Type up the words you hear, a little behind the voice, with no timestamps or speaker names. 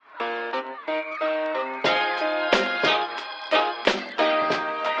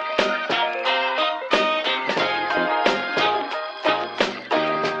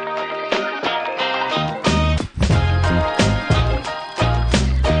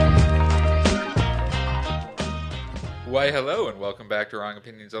Why, hello, and welcome back to Wrong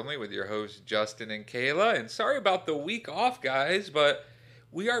Opinions Only with your hosts, Justin and Kayla. And sorry about the week off, guys, but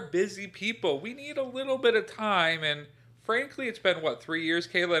we are busy people. We need a little bit of time, and frankly, it's been, 3 years,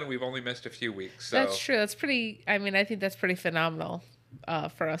 Kayla, and we've only missed a few weeks. So That's true. That's pretty, I think that's pretty phenomenal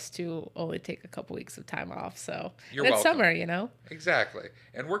for us to only take a couple weeks of time off. So You're it's welcome. summer, you know? Exactly.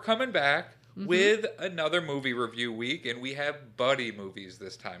 And we're coming back with another movie review week, and we have buddy movies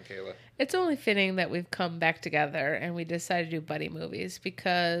this time, Kayla. It's only fitting that we've come back together and we decided to do buddy movies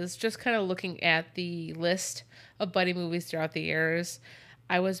because just kind of looking at the list of buddy movies throughout the years,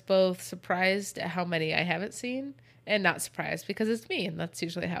 I was both surprised at how many I haven't seen and not surprised because it's me and that's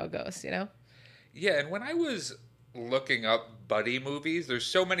usually how it goes, you know? Yeah, and when I was looking up buddy movies, there's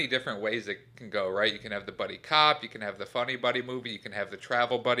so many different ways it can go, right? You can have the buddy cop, you can have the funny buddy movie, you can have the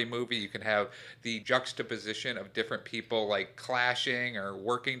travel buddy movie, you can have the juxtaposition of different people like clashing or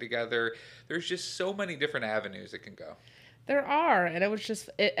working together. There's just so many different avenues it can go. There are, and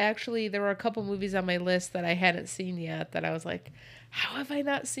there were a couple movies on my list that I hadn't seen yet that I was like, how have I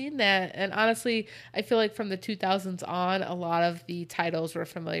not seen that? And honestly, I feel like from the 2000s on, a lot of the titles were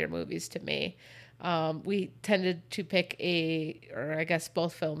familiar movies to me. We tended to pick or I guess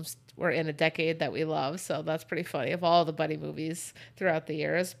both films were in a decade that we love, so that's pretty funny of all the buddy movies throughout the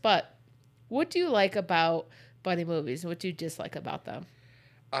years. But what do you like about buddy movies and what do you dislike about them?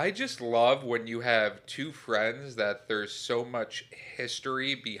 I just love when you have two friends that there's so much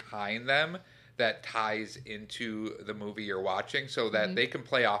history behind them that ties into the movie you're watching so that they can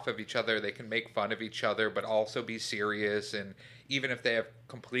play off of each other, they can make fun of each other, but also be serious. And even if they have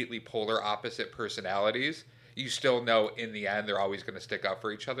completely polar opposite personalities, you still know in the end they're always going to stick up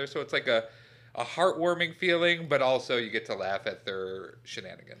for each other. So it's like a heartwarming feeling, but also you get to laugh at their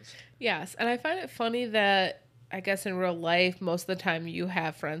shenanigans. Yes, and I find it funny that I guess in real life, most of the time you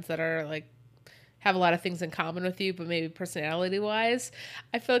have friends that are like have a lot of things in common with you, but maybe personality wise,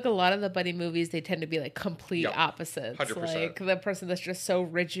 I feel like a lot of the buddy movies, they tend to be like complete opposites. 100%. Like the person that's just so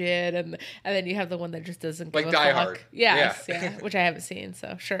rigid, and then you have the one that just doesn't give Like a Die fuck. Hard. Yes, yeah, which I haven't seen,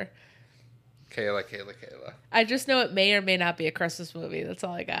 so sure. Kayla. I just know it may or may not be a Christmas movie. That's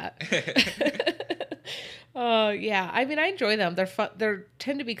all I got. Oh, yeah. I mean, I enjoy them. They're fun. They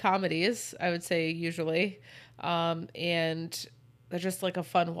tend to be comedies, I would say, usually. And they're just like a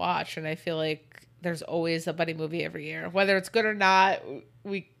fun watch. And I feel like there's always a buddy movie every year. Whether it's good or not,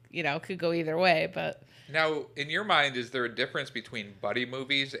 we, could go either way. But now, in your mind, is there a difference between buddy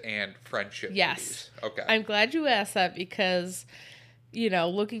movies and friendship yes. movies? Okay. I'm glad you asked that because,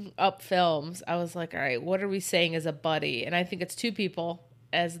 looking up films, I was like, all right, what are we saying as a buddy? And I think it's two people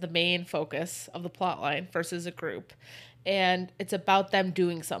as the main focus of the plot line versus a group. And it's about them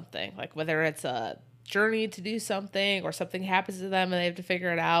doing something, like whether it's a journey to do something or something happens to them and they have to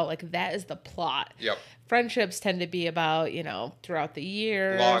figure it out. Like that is the plot. Yep. Friendships tend to be about, throughout the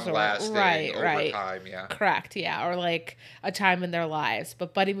years. Long lasting, right, over time, yeah. Correct, yeah. Or like a time in their lives.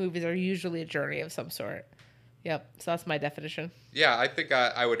 But buddy movies are usually a journey of some sort. Yep. So that's my definition. Yeah, I think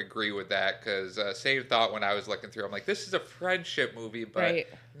I would agree with that because same thought when I was looking through. I'm like, this is a friendship movie, but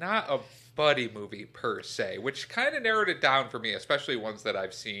not a buddy movie per se, which kind of narrowed it down for me, especially ones that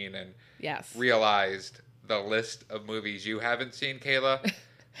I've seen and realized the list of movies you haven't seen, Kayla,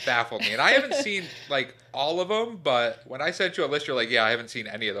 baffled me. And I haven't seen like all of them, but when I sent you a list, you're like, yeah, I haven't seen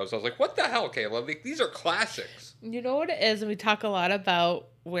any of those. I was like, what the hell, Kayla? Like, these are classics. You know what it is? And we talk a lot about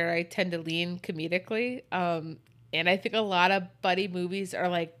where I tend to lean comedically. And I think a lot of buddy movies are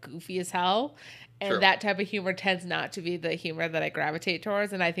like goofy as hell. And that type of humor tends not to be the humor that I gravitate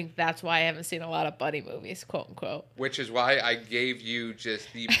towards. And I think that's why I haven't seen a lot of buddy movies, quote unquote. Which is why I gave you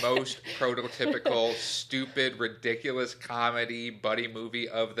just the most prototypical, stupid, ridiculous comedy buddy movie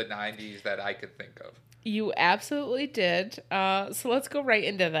of the 90s that I could think of. You absolutely did. So let's go right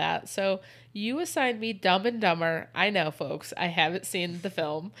into that. So you assigned me Dumb and Dumber. I know, folks. I haven't seen the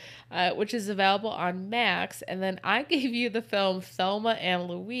film, which is available on Max. And then I gave you the film Thelma and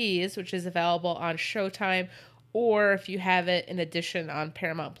Louise, which is available on Showtime. Or if you have it in addition on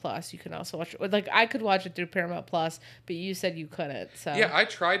Paramount Plus, you can also watch it. Like, I could watch it through Paramount Plus, but you said you couldn't. So yeah, I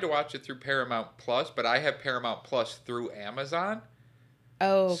tried to watch it through Paramount Plus, but I have Paramount Plus through Amazon.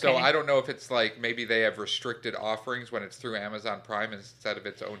 Oh, okay. So I don't know if it's like maybe they have restricted offerings when it's through Amazon Prime instead of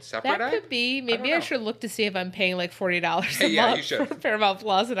its own separate app. That could be. Maybe I should look to see if I'm paying like $40 a month for Paramount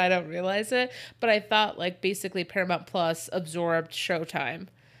Plus and I don't realize it. But I thought like basically Paramount Plus absorbed Showtime.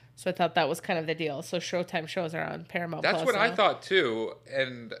 So I thought that was kind of the deal. So Showtime shows are on Paramount Plus. That's what I thought too.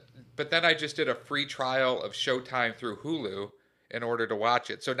 But then I just did a free trial of Showtime through Hulu. in order to watch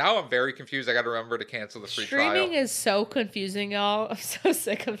it. So now I'm very confused. I got to remember to cancel the free trial. Streaming is so confusing, y'all. I'm so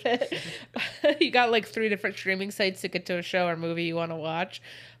sick of it. You got like 3 different streaming sites to get to a show or movie you want to watch.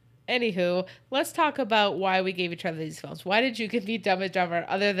 Anywho, let's talk about why we gave each other these films. Why did you give me Dumb and Dumber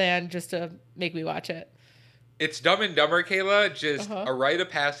other than just to make me watch it? It's Dumb and Dumber, Kayla. Just a rite of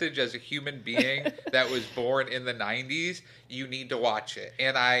passage as a human being that was born in the 90s. You need to watch it.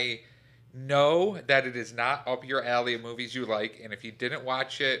 And I know that it is not up your alley of movies you like, and if you didn't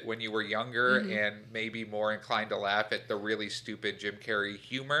watch it when you were younger and maybe more inclined to laugh at the really stupid Jim Carrey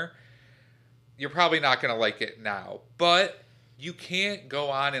humor, you're probably not going to like it now. But you can't go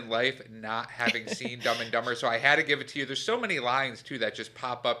on in life not having seen Dumb and Dumber, so I had to give it to you. There's so many lines, too, that just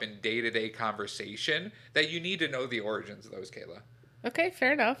pop up in day-to-day conversation that you need to know the origins of those, Kayla. Okay,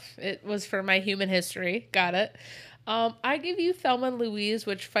 fair enough. It was for my human history. Got it. I give you Thelma Louise,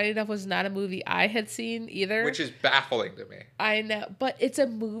 which, funny enough, was not a movie I had seen either. Which is baffling to me. I know, but it's a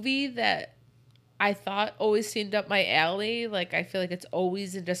movie that I thought always seemed up my alley. Like, I feel like it's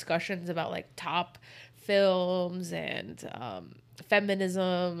always in discussions about, like, top films and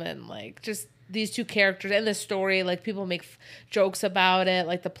feminism and, like, just these 2 characters and the story. Like, people make jokes about it,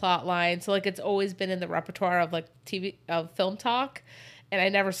 like, the plot line. So, like, it's always been in the repertoire of, like, film talk. And I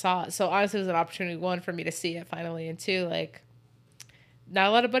never saw it. So, honestly, it was an opportunity, 1, for me to see it finally. And 2, like, not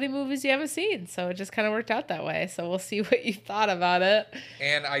a lot of buddy movies you haven't seen. So, it just kind of worked out that way. So, we'll see what you thought about it.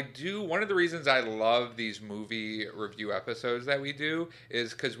 And one of the reasons I love these movie review episodes that we do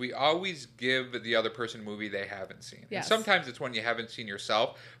is because we always give the other person a movie they haven't seen. Yes. And sometimes it's one you haven't seen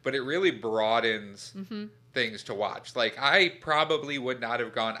yourself, but it really broadens things to watch. Like, I probably would not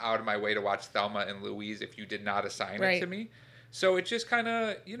have gone out of my way to watch Thelma and Louise if you did not assign it to me. So it just kind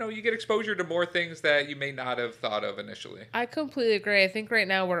of, you get exposure to more things that you may not have thought of initially. I completely agree. I think right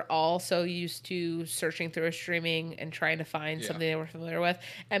now we're all so used to searching through a streaming and trying to find something that we're familiar with.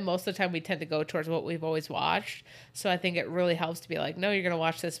 And most of the time we tend to go towards what we've always watched. So I think it really helps to be like, no, you're going to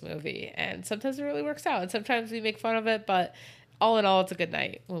watch this movie. And sometimes it really works out. And sometimes we make fun of it. But all in all, it's a good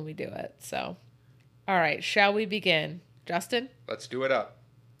night when we do it. So, all right. Shall we begin? Justin? Let's do it up.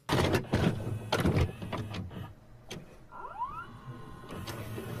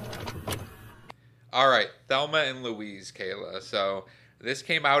 All right, Thelma and Louise, Kayla. So this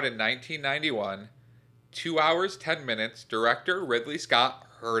came out in 1991. 2 hours, 10 minutes. Director, Ridley Scott.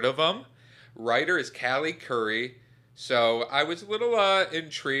 Heard of him. Writer is Callie Curry. So I was a little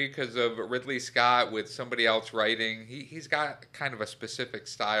intrigued because of Ridley Scott with somebody else writing. He's got kind of a specific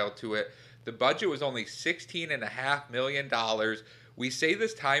style to it. The budget was only $16.5 million. We say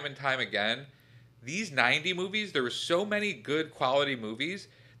this time and time again. These 90 movies, there were so many good quality movies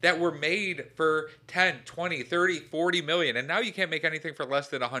that were made for 10, 20, 30, 40 million. And now you can't make anything for less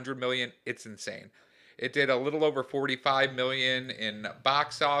than 100 million. It's insane. It did a little over 45 million in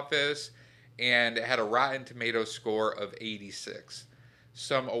box office, and it had a Rotten Tomatoes score of 86.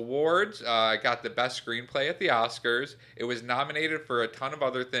 Some awards, got the best screenplay at the Oscars. It was nominated for a ton of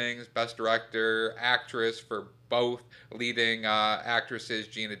other things. Best director, actress for both leading actresses,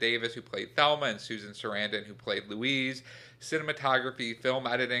 Gina Davis, who played Thelma, and Susan Sarandon, who played Louise. Cinematography, film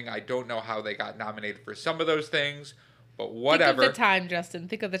editing. I don't know how they got nominated for some of those things, but whatever. Think of the time, Justin.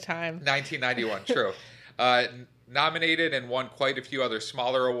 Think of the time. 1991, true. Nominated and won quite a few other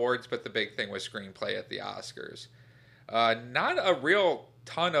smaller awards, but the big thing was screenplay at the Oscars. Not a real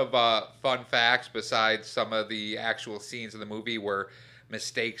ton of fun facts besides some of the actual scenes of the movie were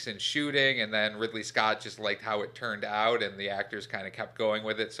mistakes in shooting, and then Ridley Scott just liked how it turned out, and the actors kind of kept going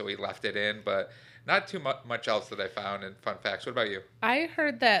with it, so he left it in, but not too much else that I found in fun facts. What about you? I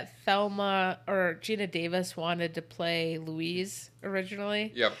heard that Thelma or Gina Davis wanted to play Louise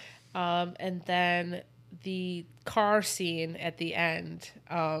originally. Yep. And then the car scene at the end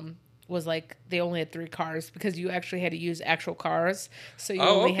was like they only had 3 cars because you actually had to use actual cars. So you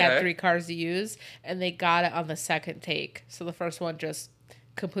only had 3 cars to use, and they got it on the second take. So the first one just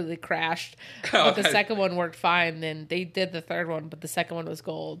completely crashed, but the second one worked fine. Then they did the third one, but the second one was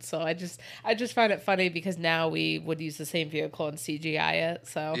gold. So I just find it funny because now we would use the same vehicle and CGI it.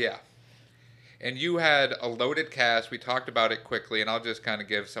 So yeah. And you had a loaded cast. We talked about it quickly, and I'll just kind of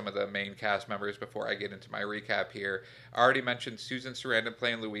give some of the main cast members before I get into my recap here. I already mentioned Susan Sarandon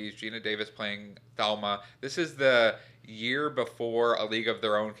playing Louise, Gina Davis playing Thelma. This is the year before A League of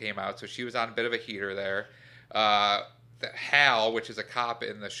Their Own came out, so she was on a bit of a heater there. Hal, which is a cop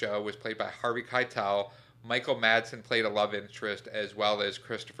in the show, was played by Harvey Keitel. Michael Madsen played a love interest, as well as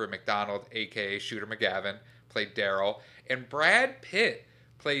Christopher McDonald, a.k.a. Shooter McGavin, played Daryl. And Brad Pitt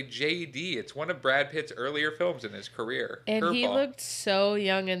played JD. It's one of Brad Pitt's earlier films in his career. And Curveball. he looked so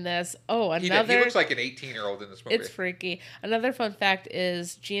young in this. Oh, He another... looks like an 18-year-old in this movie. It's freaky. Another fun fact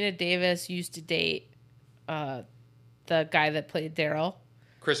is Gina Davis used to date the guy that played Daryl.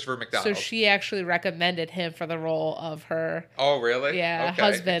 Christopher McDonald. So she actually recommended him for the role of her... Oh, really? Yeah, okay,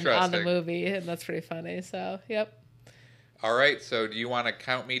 husband on the movie. And that's pretty funny. So, yep. All right, so do you want to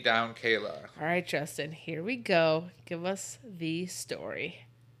count me down, Kayla? All right, Justin, here we go. Give us the story.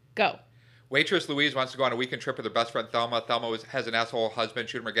 Go. Waitress Louise wants to go on a weekend trip with her best friend Thelma. Thelma has an asshole husband.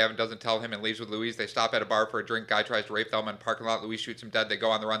 Shooter McGavin doesn't tell him and leaves with Louise. They stop at a bar for a drink. Guy tries to rape Thelma in the parking lot. Louise shoots him dead. They go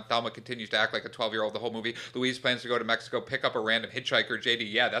on the run. Thelma continues to act like a 12-year-old the whole movie. Louise plans to go to Mexico, pick up a random hitchhiker. JD,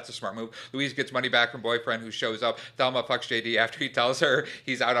 yeah, that's a smart move. Louise gets money back from boyfriend who shows up. Thelma fucks JD after he tells her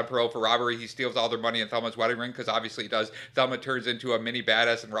he's out on parole for robbery. He steals all their money in Thelma's wedding ring because obviously he does. Thelma turns into a mini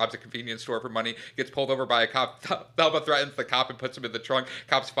badass and robs a convenience store for money. Gets pulled over by a cop. Thelma threatens the cop and puts him in the trunk.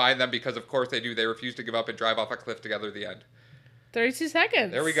 Cops find them because of course they do. They refuse to give up and drive off a cliff together at the end. 32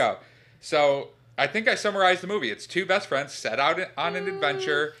 seconds. There we go. So I think I summarized the movie. It's two best friends set out on an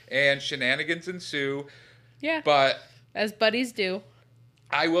adventure and shenanigans ensue. Yeah. But as buddies do.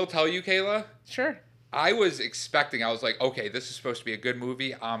 I will tell you, Kayla. Sure. I was like, okay, this is supposed to be a good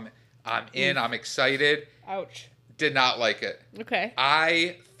movie. I'm in. I'm excited. Ouch. Did not like it. Okay.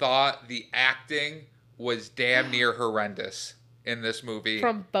 I thought the acting was damn near horrendous in this movie.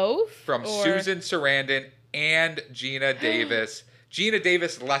 From both? From Susan Sarandon and Gina Davis. Gina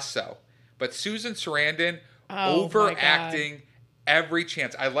Davis less so. But Susan Sarandon overacting every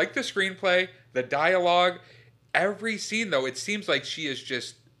chance. I like the screenplay, the dialogue, every scene though. It seems like she is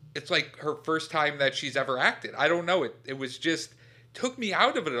just, it's like her first time that she's ever acted. I don't know. It was just, took me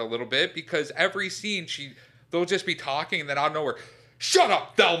out of it a little bit because every scene they'll just be talking and then out of nowhere, shut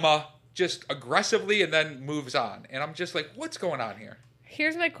up, Thelma! Just aggressively and then moves on. And I'm just like, what's going on here?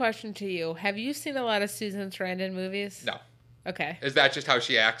 Here's my question to you. Have you seen a lot of Susan Sarandon movies? No. Okay. Is that just how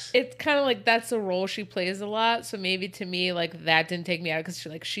she acts? It's kind of like that's a role she plays a lot. So maybe to me, like, that didn't take me out because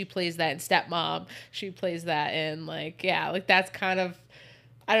she plays that in Stepmom. She plays that in, like, yeah, like that's kind of,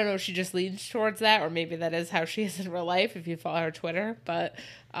 I don't know if she just leans towards that or maybe that is how she is in real life if you follow her Twitter. But,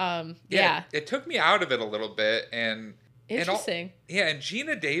 yeah. It took me out of it a little bit. And interesting. And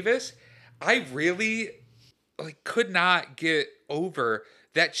Gina Davis, I really could not get over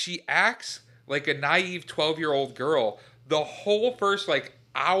that she acts like a naive 12-year-old girl the whole first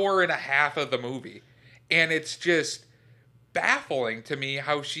hour and a half of the movie. And it's just baffling to me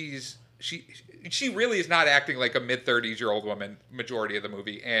how she really is not acting like a mid-30s-year-old woman majority of the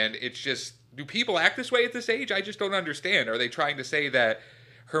movie. And it's just, do people act this way at this age? I just don't understand. Are they trying to say that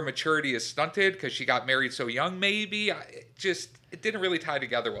her maturity is stunted because she got married so young maybe? It didn't really tie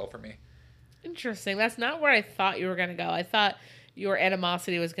together well for me. Interesting. That's not where I thought you were going to go. I thought your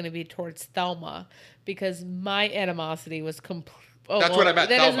animosity was going to be towards Thelma because my animosity was complete. That's what I meant.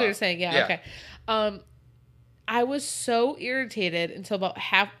 That Thelma. is what you're saying. Yeah. Okay. I was so irritated until about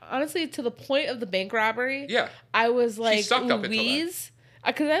honestly, to the point of the bank robbery. Yeah. I was like, she sucked up Louise,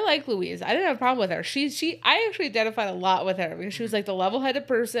 because I like Louise. I didn't have a problem with her. I actually identified a lot with her because she was like the level-headed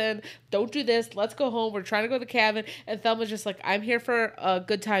person. Don't do this. Let's go home. We're trying to go to the cabin. And Thelma's just like, I'm here for a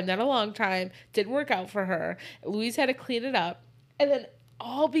good time, not a long time. Didn't work out for her. Louise had to clean it up. And then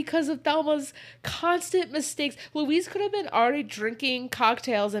all because of Thelma's constant mistakes. Louise could have been already drinking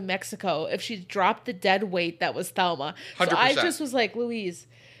cocktails in Mexico if she dropped the dead weight that was Thelma. 100%. So I just was like, Louise,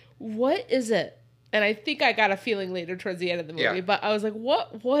 what is it? And I think I got a feeling later towards the end of the movie, but I was like,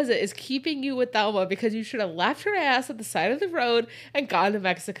 what was it? Is keeping you with Thelma because you should have left her ass at the side of the road and gone to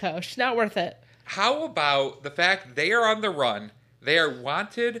Mexico. She's not worth it. How about the fact they are on the run? They are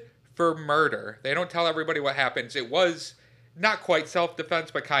wanted for murder. They don't tell everybody what happens. It was not quite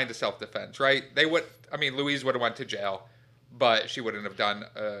self-defense, but kind of self-defense, right? Louise would have went to jail, but she wouldn't have done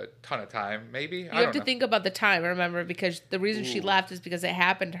a ton of time, maybe. You have to think about the time, remember, because the reason she left is because it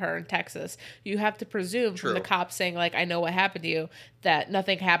happened to her in Texas. You have to presume from the cops saying, I know what happened to you, that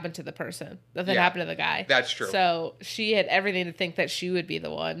nothing happened to the person. Nothing happened to the guy. That's true. So she had everything to think that she would be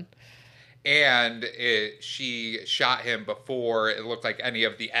the one. And she shot him before it looked like any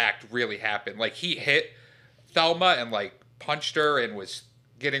of the act really happened. He hit Thelma and, punched her and was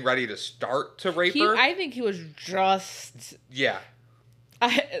getting ready to start to rape her. I think he was just... Yeah.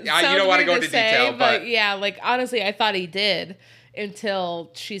 You don't want to go into detail, but... yeah, honestly, I thought he did until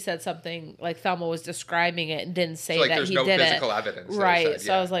she said something, Thelma was describing it and didn't say that he did it. There's no physical evidence. Right.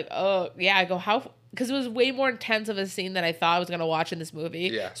 So I was like, oh, yeah. I go, how... Because it was way more intense of a scene than I thought I was going to watch in this movie.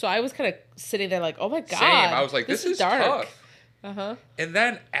 Yeah. So I was kind of sitting there oh my God. Same. I was like, this is dark. tough. Uh-huh. And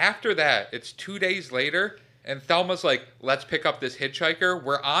then after that, it's 2 days later... And Thelma's like, let's pick up this hitchhiker.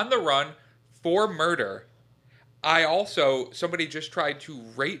 We're on the run for murder. Somebody just tried to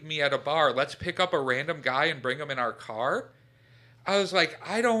rape me at a bar. Let's pick up a random guy and bring him in our car. I was like,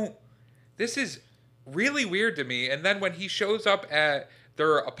 this is really weird to me. And then when he shows up at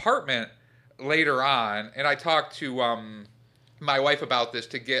their apartment later on, and I talked to my wife about this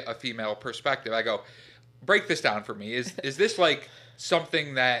to get a female perspective, I go, break this down for me. Is this like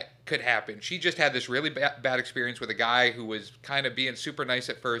something that could happen? She just had this really bad experience with a guy who was kind of being super nice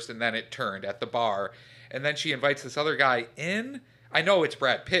at first, and then it turned at the bar. And then she invites this other guy in. I know it's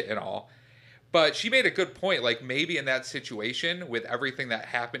Brad Pitt and all, but she made a good point. Like, maybe in that situation, with everything that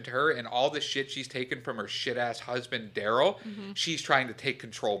happened to her and all the shit she's taken from her shit-ass husband, Daryl, she's trying to take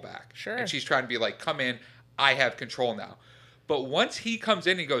control back. Sure. And she's trying to be like, come in, I have control now. But once he comes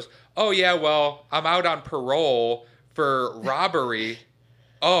in, he goes, oh, yeah, well, I'm out on parole for robbery.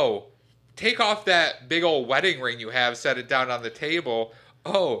 Oh, take off that big old wedding ring you have, set it down on the table.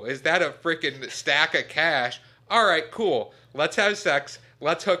 Oh, is that a freaking stack of cash? All right, cool. Let's have sex.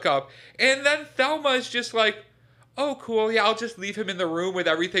 Let's hook up. And then Thelma is just like, oh, cool. Yeah, I'll just leave him in the room with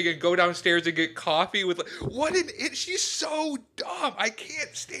everything and go downstairs and get coffee with. What an it? She's so dumb. I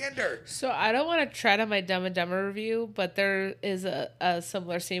can't stand her. So I don't want to tread on my Dumb and Dumber review, but there is a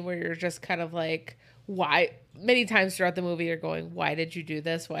similar scene where you're just kind of like, why? Many times throughout the movie, you're going, why did you do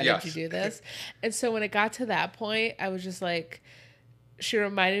this? Why did you do this? And so when it got to that point, I was just like, she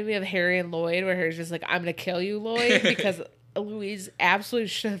reminded me of Harry and Lloyd, where Harry's just like, I'm going to kill you, Lloyd, because Louise absolutely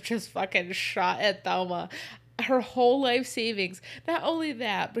should have just fucking shot at Thelma. Her whole life savings. Not only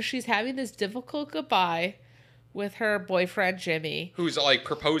that, but she's having this difficult goodbye with her boyfriend, Jimmy. Who's like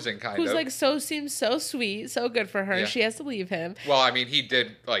proposing, kind of. Who's like, seems so sweet, so good for her. Yeah. She has to leave him. Well, I mean, he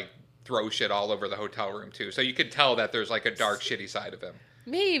did like throw shit all over the hotel room too. So you could tell that there's like a dark, shitty side of him.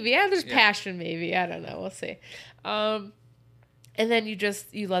 Maybe. Yeah, there's passion, maybe. I don't know. We'll see. And then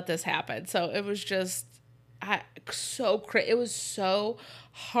you let this happen. So it was just it was so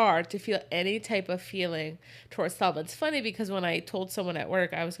hard to feel any type of feeling towards Thelma. It's funny because when I told someone at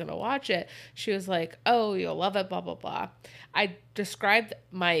work I was going to watch it, she was like, oh, you'll love it, blah, blah, blah. I described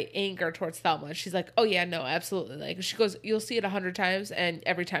my anger towards Thelma, and she's like, oh, yeah, no, absolutely. Like, she goes, you'll see it 100 times, and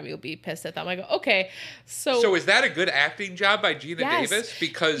every time you'll be pissed at Thelma. I go, okay. So is that a good acting job by Gina Davis?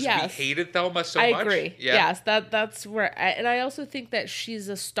 Because we hated Thelma so much? I agree. Yeah. Yes, that's where... and I also think that she's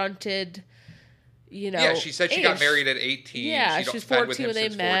a stunted... Yeah, she said she got married at 18. Yeah, she's 14 when they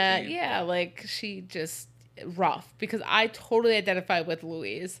met. 14. Yeah, like, she just rough. Because I totally identify with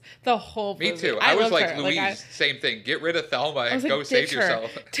Louise the whole movie. Me too. I was like, her. Louise, same thing. Get rid of Thelma and go save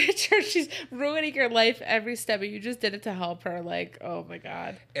yourself. Ditch her. She's ruining your life every step. You just did it to help her. Like, oh my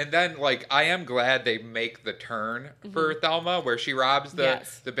God. And then, like, I am glad they make the turn for Thelma where she robs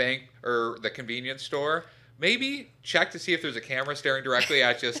the bank or the convenience store. Maybe check to see if there's a camera staring directly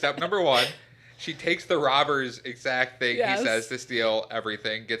at you. Step number one. She takes the robber's exact thing he says to steal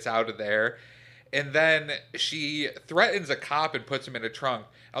everything, gets out of there, and then she threatens a cop and puts him in a trunk.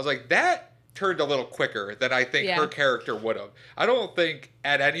 I was like, that turned a little quicker than I think her character would have. I don't think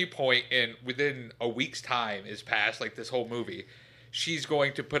at any point within a week's time is past, like this whole movie, she's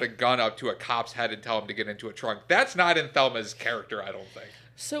going to put a gun up to a cop's head and tell him to get into a trunk. That's not in Thelma's character, I don't think.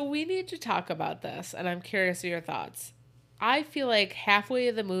 So we need to talk about this, and I'm curious of your thoughts. I feel like halfway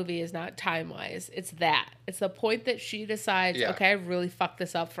of the movie is not time-wise. It's the point that she decides, okay, I really fucked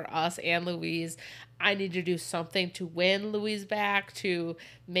this up for us and Louise. I need to do something to win Louise back, to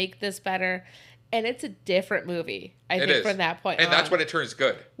make this better. And it's a different movie, I think, from that point on. And that's when it turns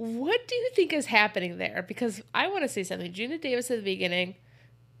good. What do you think is happening there? Because I want to say something. Gina Davis at the beginning,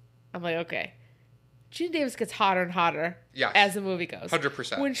 I'm like, okay. Gina Davis gets hotter and hotter as the movie goes.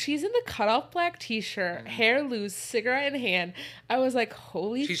 100%. When she's in the cutoff black t-shirt, hair loose, cigarette in hand, I was like,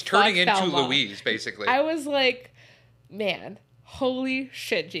 holy She's fuck, turning into Thelma. Louise, basically. I was like, man, holy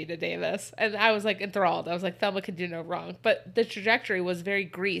shit, Gina Davis. And I was like enthralled. I was like, Thelma can do no wrong. But the trajectory was very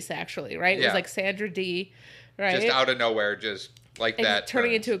Grease, actually, right? It was like Sandra Dee, right? Just out of nowhere, just like and that.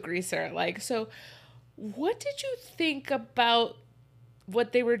 Turning into a greaser. Like, so what did you think about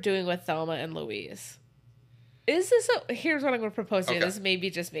what they were doing with Thelma and Louise? Here's what I'm going to propose to you. This may be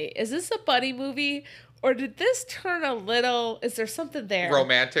just me. Is this a buddy movie? Or did this turn a little... Is there something there?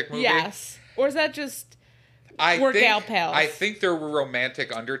 Romantic movie? Yes. Or is that just... gal pals? I think there were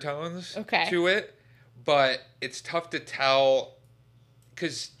romantic undertones to it. But it's tough to tell.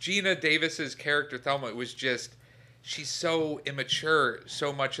 Because Gina Davis's character, Thelma, it was just... She's so immature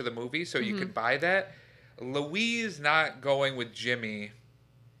so much of the movie. So you could buy that. Louise not going with Jimmy...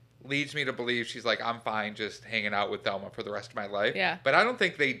 leads me to believe she's like, I'm fine just hanging out with Thelma for the rest of my life. Yeah. But I don't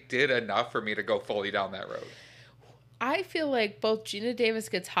think they did enough for me to go fully down that road. I feel like both Gina Davis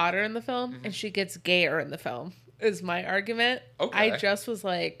gets hotter in the film and she gets gayer in the film, is my argument. Okay. I just was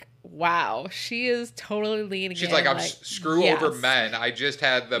like, wow, she is totally leaning She's in. like, I'm screw over men. I just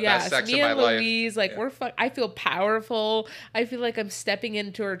had the best sex me of my and life. Louise, like, I feel powerful. I feel like I'm stepping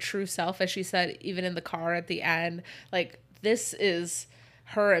into her true self, as she said, even in the car at the end. Like, this is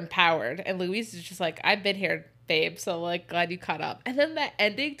her empowered. And Louise is just like, I've been here, babe, so, like, glad you caught up. And then that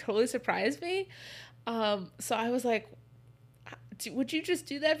ending totally surprised me. So I was like, would you just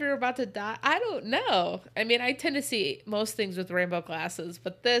do that if you're about to die? I don't know. I mean, I tend to see most things with rainbow glasses,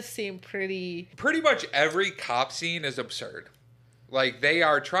 but this seemed pretty much every cop scene is absurd. Like, they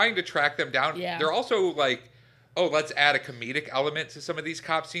are trying to track them down. Yeah. They're also like, oh, let's add a comedic element to some of these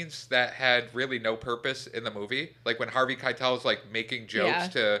cop scenes that had really no purpose in the movie. Like when Harvey Keitel's like making jokes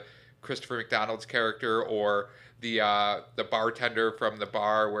to Christopher McDonald's character, or the bartender from the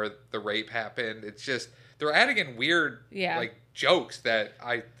bar where the rape happened. It's just, they're adding in weird like jokes that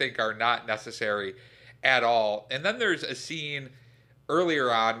I think are not necessary at all. And then there's a scene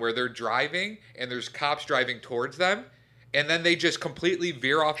earlier on where they're driving and there's cops driving towards them, and then they just completely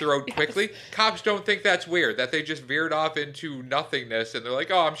veer off the road quickly. Cops don't think that's weird, that they just veered off into nothingness, and they're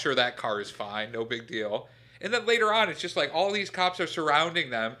like, oh, I'm sure that car is fine, no big deal. And then later on, it's just like all these cops are surrounding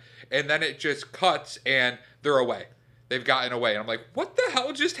them, and then it just cuts and they're away. They've gotten away. And I'm like, what the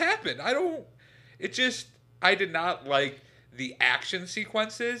hell just happened? I did not like the action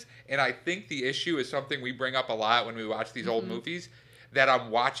sequences, and I think the issue is something we bring up a lot when we watch these old movies, that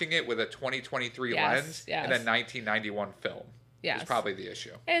I'm watching it with a 2023 lens in a 1991 film. Is probably the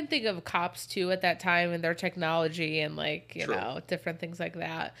issue. And think of cops too at that time and their technology and like, you know, different things like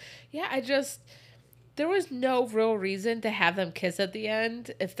that. Yeah, there was no real reason to have them kiss at the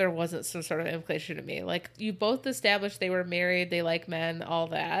end if there wasn't some sort of implication to me. Like, you both established they were married, they like men, all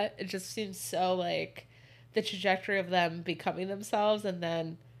that. It just seems so like the trajectory of them becoming themselves, and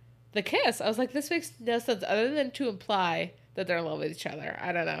then the kiss. I was like, this makes no sense other than to imply that they're in love with each other.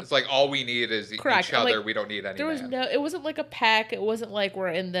 I don't know. It's like all we need is each other. Like, we don't need any. There was it wasn't like a pack. It wasn't like we're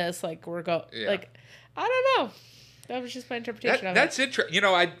in this, like we're like, I don't know. That was just my interpretation of it. That's interesting. You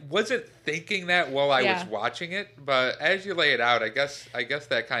know, I wasn't thinking that while I was watching it, but as you lay it out, I guess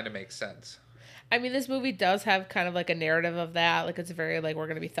that kind of makes sense. I mean, this movie does have kind of like a narrative of that. Like, it's very like, we're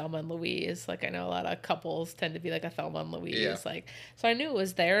going to be Thelma and Louise. Like, I know a lot of couples tend to be like a Thelma and Louise. Yeah. Like, so I knew it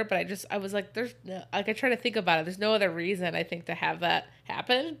was there, but I was like, there's no, like, I try to think about it. There's no other reason, I think, to have that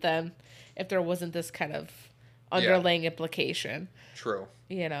happen than if there wasn't this kind of underlying implication. True.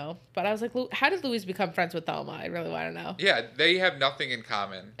 You know, but I was like, how did Louise become friends with Thelma? I really want to know. Yeah, they have nothing in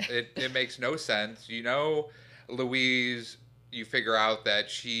common. It makes no sense. You know, Louise, you figure out that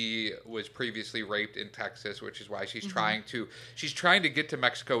she was previously raped in Texas, which is why she's trying to get to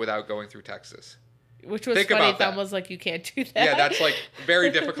Mexico without going through Texas. Which was funny. Thelma's like, you can't do that. Yeah, that's like very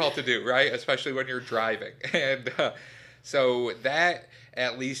difficult to do, right? Especially when you're driving. And so that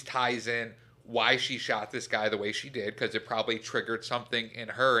at least ties in why she shot this guy the way she did, because it probably triggered something in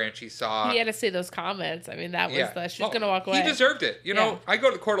her, and she saw... He had to say those comments. I mean, that was she's going to walk away. He deserved it. You know, I go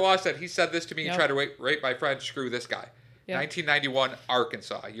to the court of law, said he said this to me, and tried to rape my friend, screw this guy. Yep. 1991,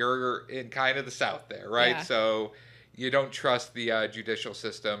 Arkansas. You're in kind of the South there, right? Yeah. So you don't trust the judicial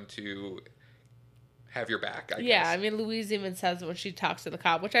system to have your back, I guess. Yeah, I mean, Louise even says when she talks to the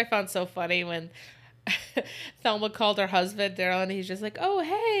cop, which I found so funny when... Thelma called her husband Daryl, and he's just like, "Oh,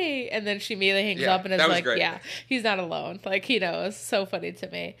 hey," and then she immediately hangs up and is like, great. "Yeah, he's not alone." Like, he knows. So funny to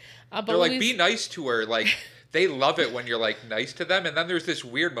me. But they're like, "Be nice to her." Like, they love it when you're like nice to them. And then there's this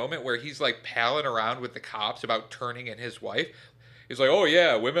weird moment where he's like palling around with the cops about turning in his wife. He's like, "Oh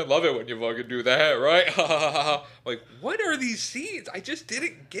yeah, women love it when you fucking do that, right?" Like, what are these scenes? I just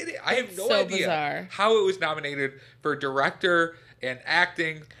didn't get it. I have no idea how it was nominated for director and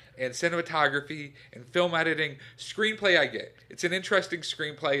acting and cinematography and film editing. Screenplay, I get. It's an interesting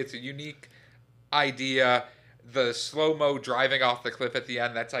screenplay. It's a unique idea. The slow-mo driving off the cliff at the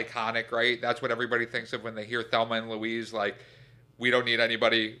end, that's iconic, right? That's what everybody thinks of when they hear Thelma and Louise, like, we don't need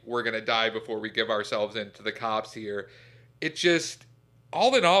anybody. We're going to die before we give ourselves in to the cops here. It just,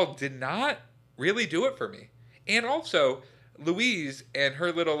 all in all, did not really do it for me. And also, Louise and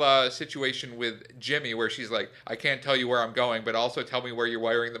her little situation with Jimmy, where she's like, I can't tell you where I'm going, but also tell me where you're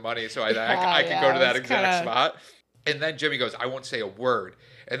wiring the money so I can go to that exact spot. And then Jimmy goes, I won't say a word.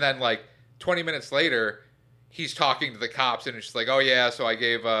 And then like 20 minutes later, he's talking to the cops, and it's just like, oh yeah, so I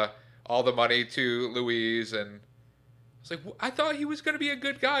gave all the money to Louise, and It's like, I thought he was going to be a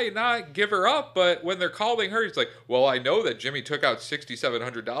good guy and not give her up. But when they're calling her, he's like, well, I know that Jimmy took out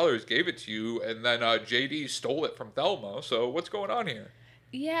 $6,700, gave it to you, and then JD stole it from Thelma. So what's going on here?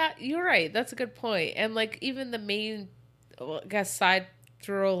 Yeah, you're right. That's a good point. And like even the main, well, I guess, side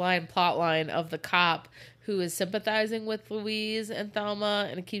through line, plot line of the cop who is sympathizing with Louise and Thelma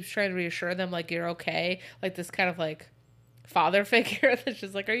and keeps trying to reassure them like you're okay. Like this kind of like father figure that's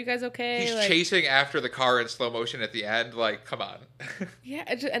just like, are you guys okay? He's like, chasing after the car in slow motion at the end. Like, come on. yeah,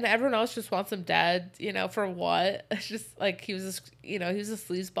 and everyone else just wants him dead. For what? It's just like he was he was a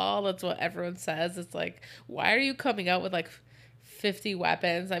sleazeball. That's what everyone says. It's like, why are you coming out with like 50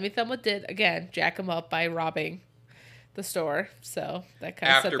 weapons? I mean, Thelma did again jack him up by robbing the store, so that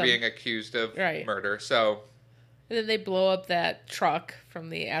kind of after being accused of murder. So and then they blow up that truck from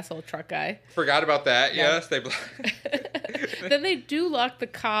the asshole truck guy. Forgot about that. Yeah. Yes, they Then they do lock the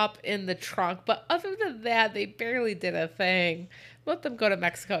cop in the trunk, but other than that, they barely did a thing. Let them go to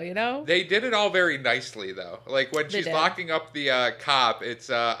Mexico, They did it all very nicely, though. Like when she's locking up the cop, it's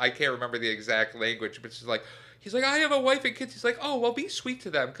I can't remember the exact language, but she's like, he's like, I have a wife and kids. He's like, oh, well, be sweet to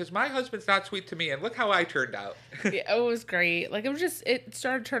them because my husband's not sweet to me, and look how I turned out. Yeah, it was great. Like it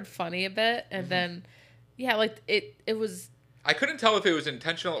started to turn funny a bit, and then, yeah, like it was. I couldn't tell if it was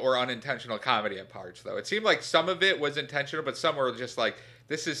intentional or unintentional comedy at parts, though. It seemed like some of it was intentional, but some were just like,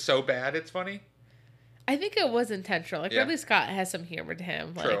 this is so bad, it's funny. I think it was intentional. Like, Ridley Scott has some humor to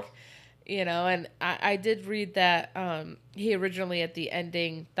him. True. Like, and I did read that he originally at the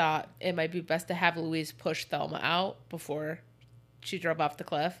ending thought it might be best to have Louise push Thelma out before she drove off the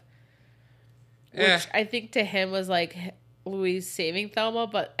cliff. Which I think to him was like Louise saving Thelma,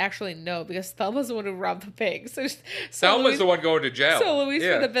 but actually no, because Thelma's the one who robbed the pig. So Thelma's the one going to jail. So Louise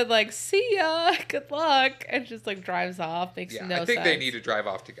would have been like, see ya, good luck, and just like drives off. Makes no sense. I think they need to drive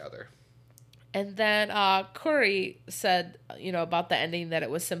off together. And then Corey said, about the ending that it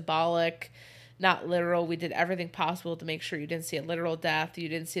was symbolic, not literal. We did everything possible to make sure you didn't see a literal death. You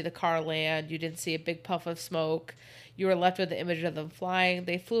didn't see the car land. You didn't see a big puff of smoke. You were left with the image of them flying.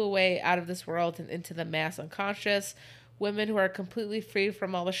 They flew away out of this world and into the mass unconscious. Women who are completely free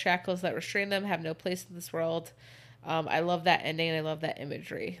from all the shackles that restrain them have no place in this world. I love that ending and I love that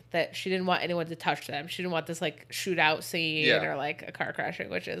imagery. That she didn't want anyone to touch them. She didn't want this like shootout scene or like a car crashing,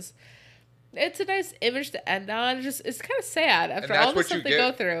 which is... It's a nice image to end on. It's kind of sad after all the stuff they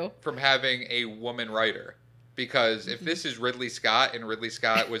go through. From having a woman writer. Because if this is Ridley Scott and Ridley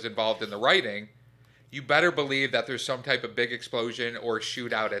Scott was involved in the writing, you better believe that there's some type of big explosion or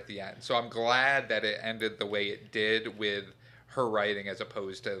shootout at the end. So I'm glad that it ended the way it did with her writing as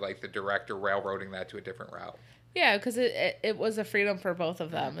opposed to like the director railroading that to a different route. Yeah, because it was a freedom for both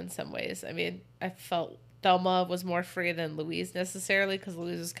of them in some ways. I mean, I felt Thelma was more free than Louise necessarily because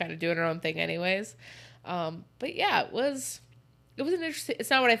Louise was kind of doing her own thing anyways. But yeah, it was an interesting... It's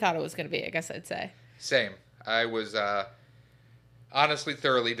not what I thought it was going to be, I guess I'd say. Same. I was honestly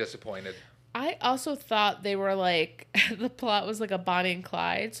thoroughly disappointed. I also thought they were like... the plot was like a Bonnie and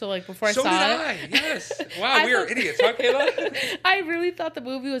Clyde. So like before I saw it... So did I, yes. Wow, we are idiots, huh, Kayla? I really thought the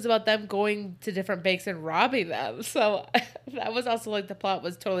movie was about them going to different banks and robbing them. So that was also like the plot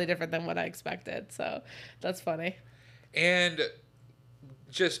was totally different than what I expected. So that's funny. And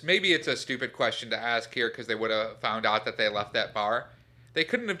just maybe it's a stupid question to ask here because they would have found out that they left that bar. They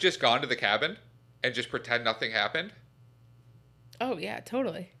couldn't have just gone to the cabin and just pretend nothing happened. Oh, yeah,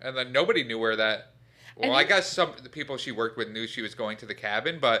 totally. And then nobody knew where that... Well, I guess some of the people she worked with knew she was going to the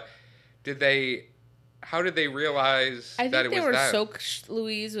cabin, but how did they realize that it was that?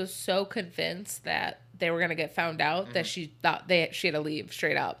 Louise was so convinced that they were going to get found out that she thought she had to leave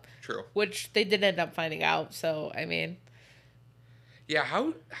straight up. True. Which they did end up finding out, so, I mean...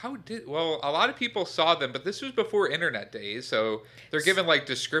 Yeah, well, a lot of people saw them, but this was before internet days, so they're given like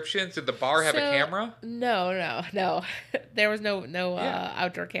descriptions. Did the bar have a camera? No. There was no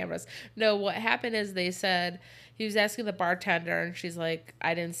outdoor cameras. No, what happened is they said he was asking the bartender and she's like,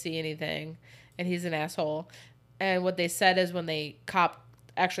 I didn't see anything, and he's an asshole. And what they said is when the cop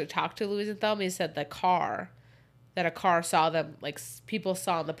actually talked to Louise and Thelma, he said a car saw them, like people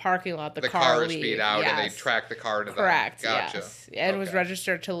saw in the parking lot the car leave. Speed out and they tracked the car to them. Correct, gotcha. Yes. And it was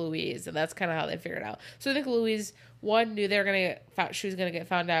registered to Louise, and that's kind of how they figured it out. So I think Louise, one, knew she was going to get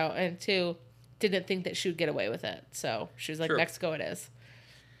found out, and two, didn't think that she would get away with it. So she was like, Mexico it is.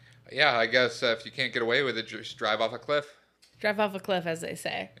 Yeah, I guess if you can't get away with it, just drive off a cliff. Drive off a cliff, as they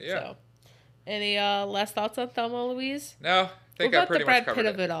say. Yeah. So, any last thoughts on Thelma Louise? No, I think I pretty much covered it.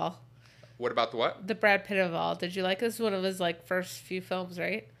 What about the Brad Pitt of it all? What about the what? The Brad Pitt of all. Did you like this? One of his like first few films,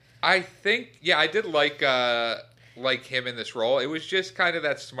 right? I think, yeah, I did like him in this role. It was just kind of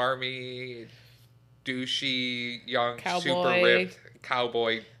that smarmy douchey, young, super Cowboy. ripped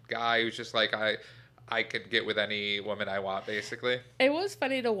cowboy guy who's just like, I could get with any woman I want, basically. It was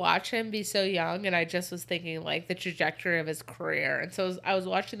funny to watch him be so young, and I just was thinking, like, the trajectory of his career. And so I was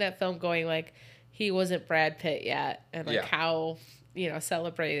watching that film going, like, he wasn't Brad Pitt yet, and, like, how,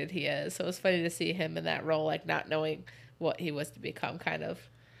 celebrated he is. So it was funny to see him in that role, like, not knowing what he was to become, kind of.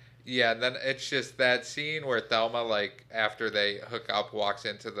 Yeah, and then it's just that scene where Thelma, like, after they hook up, walks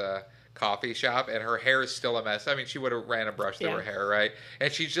into the coffee shop and her hair is still a mess. I mean, she would have ran a brush through her hair, right?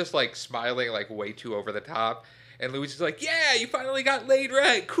 And she's just, like, smiling, like, way too over the top. And Louise is like, yeah, you finally got laid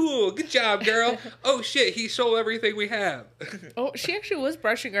right. Cool. Good job, girl. Oh, shit. He stole everything we have. Oh, she actually was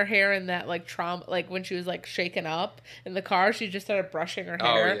brushing her hair in that, like, trauma, like, when she was, like, shaken up in the car, she just started brushing her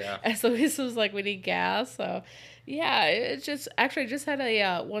hair. Oh, yeah. As Louise was like, we need gas. So, yeah, it just, actually, I just had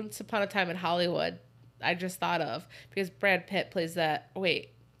a Once Upon a Time in Hollywood I just thought of, because Brad Pitt plays that,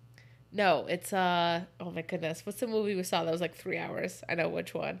 no, it's, oh my goodness, what's the movie we saw that was like 3 hours? I know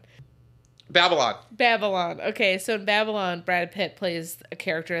which one. Babylon. Okay, so in Babylon, Brad Pitt plays a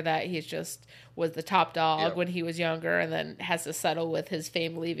character that he's just was the top dog when he was younger, and then has to settle with his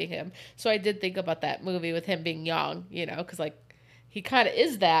fame leaving him. So I did think about that movie with him being young, because, like, he kind of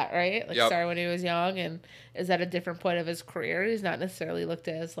is that, right? Like, started when he was young and is at a different point of his career. He's not necessarily looked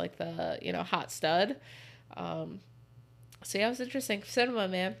at as, like, the, hot stud. So, yeah, it was interesting. Cinema,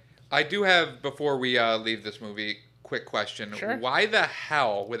 man. I do have, before we leave this movie, quick question. Sure. Why the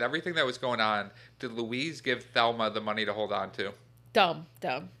hell, with everything that was going on, did Louise give Thelma the money to hold on to? Dumb.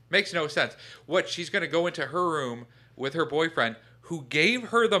 Makes no sense. What, she's going to go into her room with her boyfriend who gave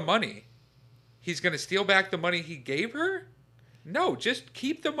her the money. He's going to steal back the money he gave her? No, just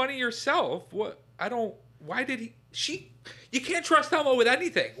keep the money yourself. Why did you can't trust Thelma with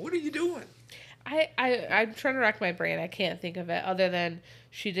anything. What are you doing? I'm trying to rack my brain. I can't think of it other than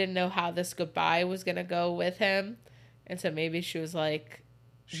she didn't know how this goodbye was going to go with him. And so maybe she was like,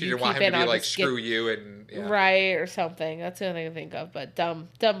 she didn't want him to be like, screw you. Right, or something. That's the only thing I can think of. But dumb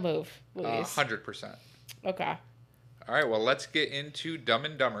move, Louise. 100%. Okay. All right, well, let's get into Dumb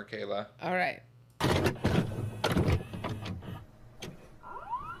and Dumber, Kayla. All right.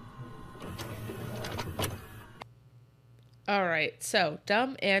 All right, so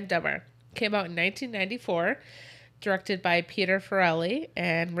Dumb and Dumber came out in 1994, directed by Peter Farrelly,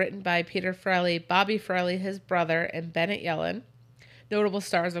 and written by Peter Farrelly, Bobby Farrelly, his brother, and Bennett Yellen. Notable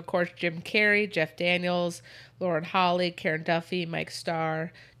stars, of course, Jim Carrey, Jeff Daniels, Lauren Holly, Karen Duffy, Mike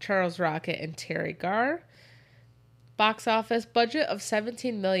Starr, Charles Rocket, and Terry Garr. Box office budget of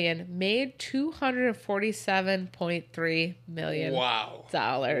 $17 million, made $247.3 million.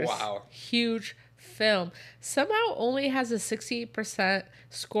 Wow. Huge film. Somehow only has a 68%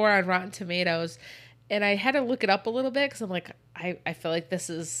 score on Rotten Tomatoes. And I had to look it up a little bit because I'm like, I feel like this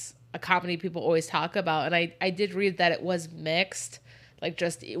is a comedy people always talk about. And I did read that it was mixed, like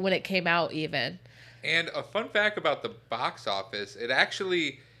just when it came out even. And a fun fact about the box office, it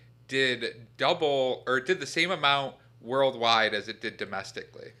actually did the same amount worldwide as it did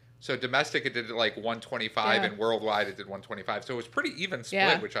domestically. So domestic, it did like 125, and worldwide it did 125. So it was pretty even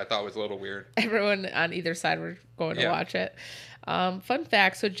split, which I thought was a little weird. Everyone on either side were going to watch it. Fun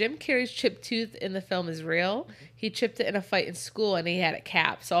fact, so Jim Carrey's chipped tooth in the film is real. He chipped it in a fight in school, and he had it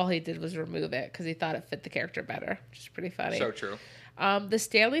capped. So all he did was remove it because he thought it fit the character better, which is pretty funny. So true. The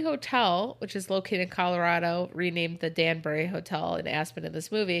Stanley Hotel, which is located in Colorado, renamed the Danbury Hotel in Aspen in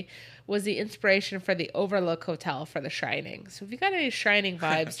this movie, was the inspiration for the Overlook Hotel for The Shining. So if you got any Shining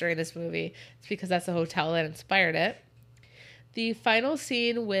vibes during this movie, it's because that's a hotel that inspired it. The final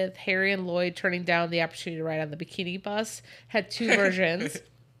scene with Harry and Lloyd turning down the opportunity to ride on the bikini bus had two versions.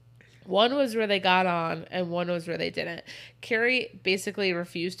 One was where they got on, and one was where they didn't. Carrie basically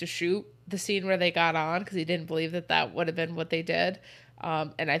refused to shoot the scene where they got on because he didn't believe that would have been what they did.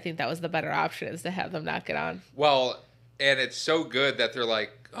 And I think that was the better option, is to have them not get on. Well, and it's so good that they're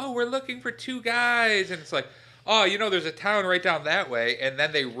like, oh, we're looking for two guys. And it's like, oh, there's a town right down that way. And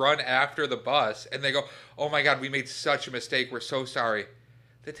then they run after the bus and they go, oh my God, we made such a mistake. We're so sorry.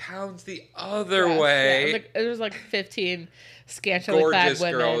 The town's the other way. Yeah. There's like 15 scantily clad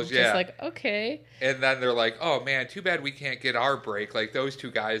women. Girls, just like, okay. And then they're like, oh man, too bad we can't get our break. Like those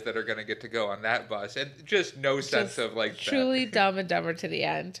two guys that are going to get to go on that bus. And just no sense of like truly Dumb and Dumber to the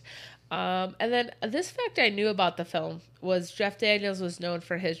end. And then this fact I knew about the film was Jeff Daniels was known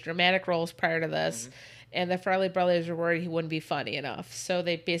for his dramatic roles prior to this. Mm-hmm. And the Farrelly brothers were worried he wouldn't be funny enough. So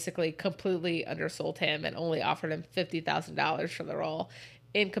they basically completely undersold him and only offered him $50,000 for the role.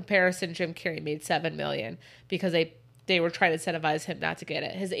 In comparison, Jim Carrey made $7 million because they were trying to incentivize him not to get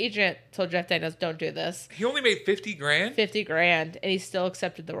it. His agent told Jeff Daniels, don't do this. He only made $50,000? $50,000, and he still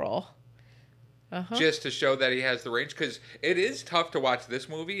accepted the role. just to show that he has the range. Because it is tough to watch this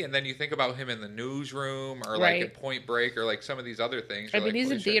movie, and then you think about him in the newsroom or like in Point Break or like some of these other things. I mean,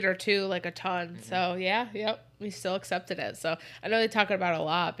 he's in theater too, like a ton. So we still accepted it. So I know they talk about it a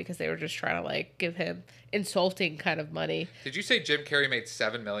lot because they were just trying to like give him insulting kind of money. Did you say Jim Carrey made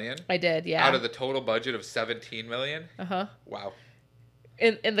 $7 million? I did, yeah. Out of the total budget of $17 million? Wow.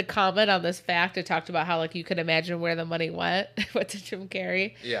 In the comment on this fact, it talked about how like you could imagine where the money went to Jim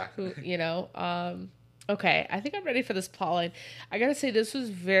Carrey. Yeah. Who, okay, I think I'm ready for this plotline. I gotta say this was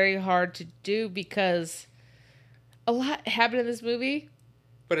very hard to do because a lot happened in this movie.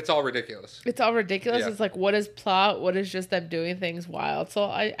 But it's all ridiculous. It's all ridiculous. Yeah. It's like, what is plot? What is just them doing things wild? So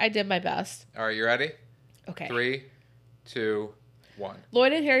I did my best. All right, you ready? Okay. 3, 2, 1.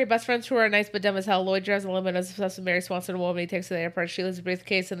 Lloyd and Harry, best friends who are nice but dumb as hell. Lloyd drives a limo and is obsessed with Mary Swanson, a woman he takes to the airport. She leaves a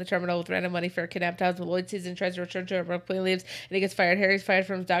briefcase in the terminal with random money for a kidnapped house. But Lloyd sees and tries to return to her abruptly and leaves, and he gets fired. Harry's fired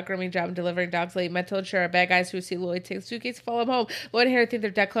from his dog grooming job and delivering dogs late. Mental and Shara, bad guys who see Lloyd take the suitcase and follow him home. Lloyd and Harry think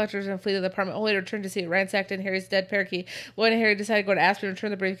they're debt collectors and flee to the apartment, only to return to see it ransacked and Harry's dead parakeet. Lloyd and Harry decide to go to Aspen,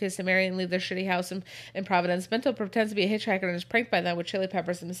 return the briefcase to Mary, and leave their shitty house in Providence. Mental pretends to be a hitchhiker and is pranked by them with chili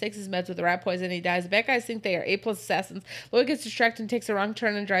peppers and mistakes his meds with the rat poison. He dies. The bad guys think they are A+ assassins. Lloyd gets distracted and takes a wrong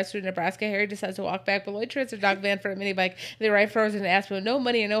turn and drives through Nebraska. Harry decides to walk back, but Lloyd trades their dog van for a mini bike. They arrive frozen in Aspen with no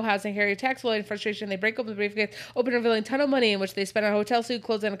money and no housing. Harry attacks Lloyd in frustration. They break open the briefcase, open revealing a ton of money in which they spend on a hotel suite,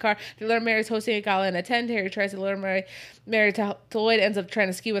 clothes, and a car. They learn Mary's hosting a gala and attend. Harry tries to lure Mary to Lloyd, ends up trying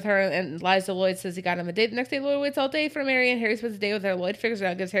to ski with her and lies to Lloyd, says he got him a date. The next day, Lloyd waits all day for Mary, and Harry spends the day with her. Lloyd figures it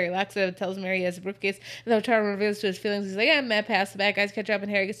out, gives Harry a laxative, tells Mary he has a briefcase, and the hotel room reveals to his feelings. He's like, yeah, I'm mad past. The bad guys catch up, and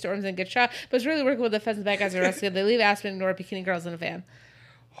Harry storms and gets shot, but it's really working with the fence. The bad guys are arrested. They leave Aspen and ignore bikini girls in a van.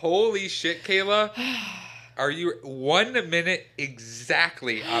 Holy shit, Kayla. Are you 1 minute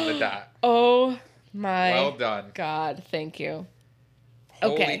exactly on the dot? Oh my well done. God, thank you.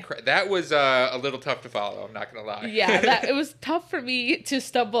 Holy crap. That was a little tough to follow, I'm not going to lie. Yeah, it was tough for me to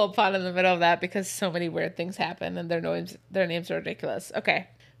stumble upon in the middle of that because so many weird things happen and their names are ridiculous. Okay,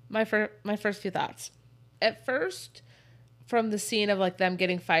 my first few thoughts. At first, from the scene of like them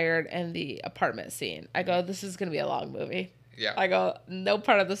getting fired and the apartment scene, I go, this is going to be a long movie. Yeah. I go, no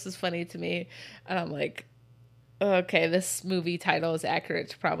part of this is funny to me. And I'm like, okay, this movie title is accurate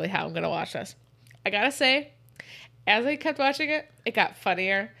to probably how I'm going to watch this. I got to say, as I kept watching it, it got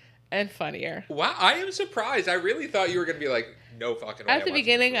funnier and funnier. Wow, I am surprised. I really thought you were going to be like, no fucking way. At the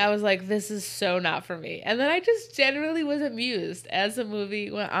beginning, I was like, this is so not for me. And then I just generally was amused as the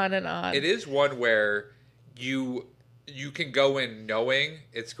movie went on and on. It is one where you can go in knowing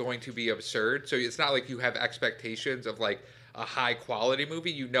it's going to be absurd. So it's not like you have expectations of like a high quality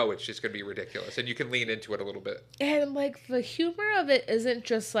movie. You know it's just going to be ridiculous and you can lean into it a little bit. And like the humor of it isn't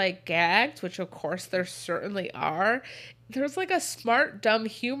just like gags, which of course there certainly are. There's like a smart, dumb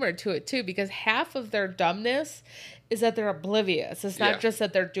humor to it too, because half of their dumbness is that they're oblivious. It's not just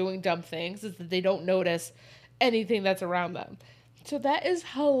that they're doing dumb things, it's that they don't notice anything that's around them. So that is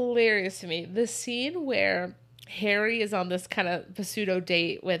hilarious to me. The scene where Harry is on this kind of pseudo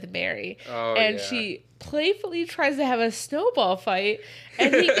date with Mary. She playfully tries to have a snowball fight,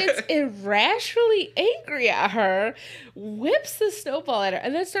 and he gets irrationally angry at her, whips the snowball at her,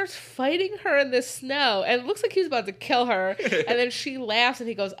 and then starts fighting her in the snow. And it looks like he's about to kill her. And then she laughs, and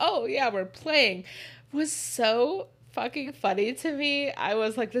he goes, "Oh, yeah, we're playing." It was so fucking funny to me. I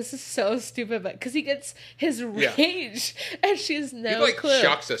was like, this is so stupid, but because he gets his rage and she's no clue. He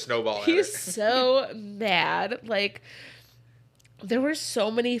chucks a snowball at her. He's so mad. Like, there were so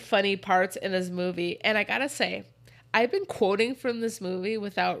many funny parts in this movie, and I gotta say, I've been quoting from this movie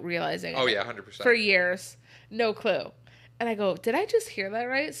without realizing it. 100%. For years. No clue. And I go, did I just hear that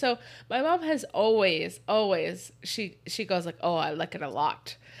right? So my mom has always, she goes like, oh, I like it a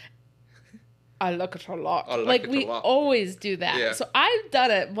lot. I like it a lot. Like, we always do that. Yeah. So I've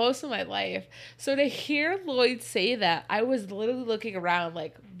done it most of my life. So to hear Lloyd say that, I was literally looking around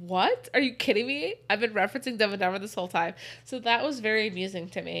like, what? Are you kidding me? I've been referencing Dumb and Dumber this whole time. So that was very amusing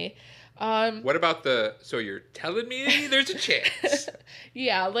to me. What about so you're telling me there's a chance?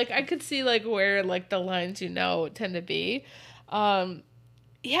 Yeah, like I could see like where like the lines tend to be. Yeah,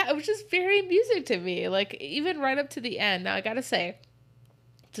 it was just very amusing to me. Like even right up to the end. Now I gotta say,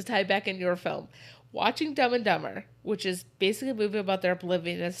 to tie back in your film, watching Dumb and Dumber, which is basically a movie about their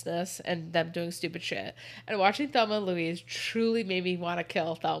obliviousness and them doing stupid shit, and watching Thelma Louise truly made me want to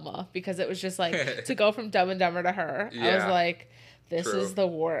kill Thelma, because it was just like to go from Dumb and Dumber to her. Yeah, I was like, this is the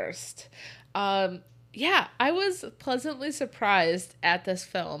worst. Yeah, I was pleasantly surprised at this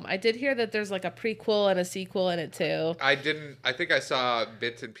film. I did hear that there's like a prequel and a sequel in it too. I think I saw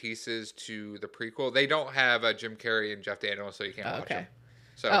bits and pieces to the prequel. They don't have Jim Carrey and Jeff Daniels, so you can't watch them.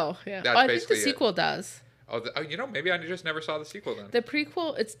 So yeah. that's I think basically the sequel does. Maybe I just never saw the sequel then. The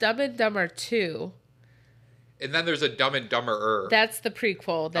prequel, it's Dumb and Dumber 2. And then there's a Dumb and Dumberer. That's the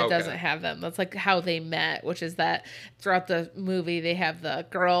prequel that doesn't have them. That's like how they met, which is that throughout the movie they have the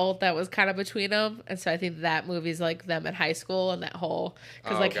girl that was kind of between them, and so I think that movie's like them in high school and that whole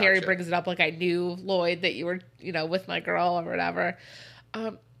because like Harry brings it up like I knew Lloyd that you were with my girl or whatever.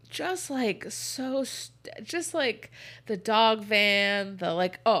 Just like just like the dog van,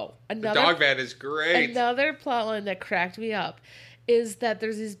 the dog van is great. Another plotline that cracked me up is that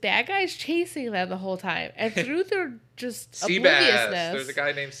there's these bad guys chasing them the whole time. And through their just obliviousness... There's a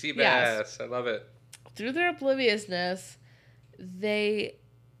guy named Seabass. Yes. I love it. Through their obliviousness, they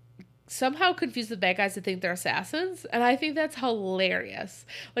somehow confuse the bad guys to think they're assassins. And I think that's hilarious.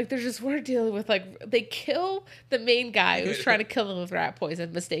 Like, we're dealing with, they kill the main guy who's trying to kill them with rat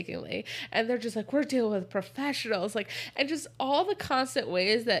poison mistakenly. And they're just like, we're dealing with professionals. And just all the constant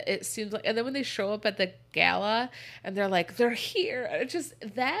ways that it seems like, and then when they show up at the gala and they're like, they're here. And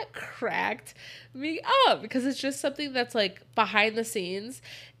that cracked me up because it's just something that's behind the scenes.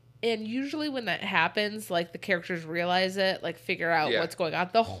 And usually when that happens, the characters realize it, figure out what's going on.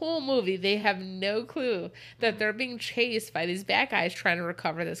 The whole movie, they have no clue that they're being chased by these bad guys trying to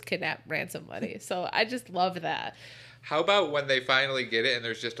recover this kidnapped ransom money. So I just love that. How about when they finally get it and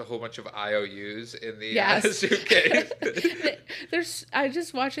there's just a whole bunch of IOUs in the suitcase? I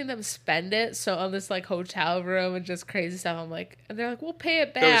just watching them spend it. So on this hotel room and just crazy stuff. And they're like, we'll pay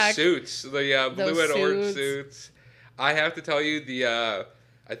it back. Those suits, the blue and orange suits. I have to tell you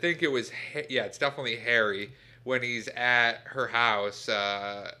I think it was, it's definitely Harry when he's at her house,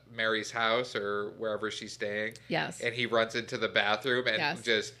 Mary's house or wherever she's staying. Yes. And he runs into the bathroom and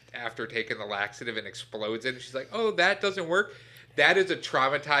just after taking the laxative and explodes it. And she's like, oh, that doesn't work. That is a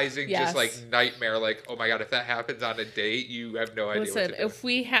traumatizing, just nightmare. Oh my God, if that happens on a date, you have no idea what to do. If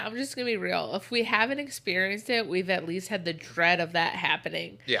we have, I'm just going to be real. If we haven't experienced it, we've at least had the dread of that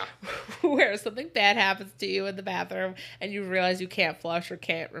happening. Yeah. Where something bad happens to you in the bathroom and you realize you can't flush or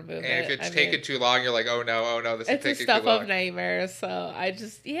can't remove it. And if it's taking too long, you're like, oh no, this is taking too long. It's the stuff of nightmares. So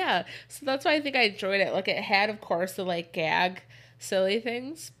So that's why I think I enjoyed it. It had, of course, the gag silly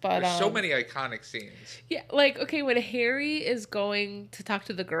things, but there's so many iconic scenes. Yeah, when Harry is going to talk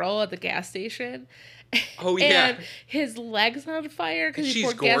to the girl at the gas station. Oh yeah, and his legs on fire because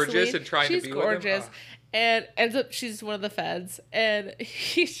she's gorgeous gasoline. And trying to be gorgeous. With him. And ends up she's one of the feds, and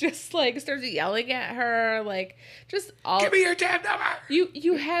he's just starts yelling at her, just all. Give me your damn number.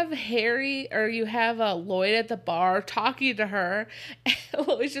 You have Harry or you have Lloyd at the bar talking to her, and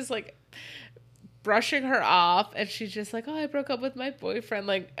Lloyd's just brushing her off, and she's just like, oh, I broke up with my boyfriend.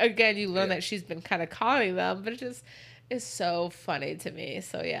 Again, you learn that she's been kind of conning them, but it just is so funny to me.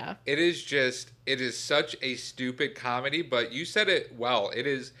 So yeah, it is such a stupid comedy, but you said it well. It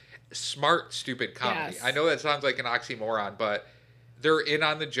is smart stupid comedy. Yes. I know that sounds like an oxymoron, but they're in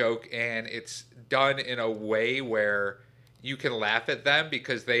on the joke, and it's done in a way where you can laugh at them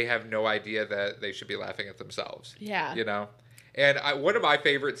because they have no idea that they should be laughing at themselves. Yeah, And one of my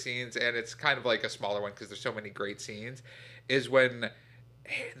favorite scenes, and it's kind of a smaller one because there's so many great scenes, is when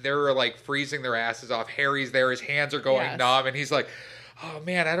they're freezing their asses off. Harry's there, his hands are going numb, and he's like, oh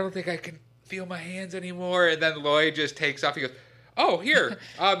man, I don't think I can feel my hands anymore. And then Lloyd just takes off. He goes, oh, here,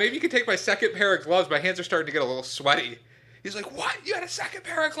 maybe you can take my second pair of gloves. My hands are starting to get a little sweaty. He's like, what? You had a second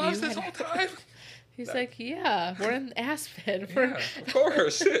pair of gloves this whole time? He's like, yeah, we're in Aspen. Yeah, of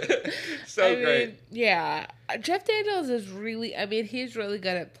course. Great. Yeah. Jeff Daniels is really, he's really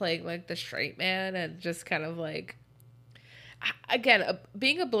good at playing the straight man and just kind of again,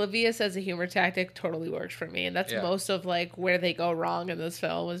 being oblivious as a humor tactic totally works for me. And that's most of where they go wrong in this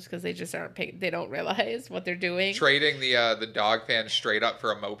film is because they just aren't they don't realize what they're doing. Trading the dog fan straight up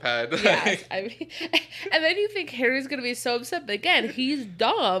for a moped. Yeah. And then you think Harry's going to be so upset. But again, he's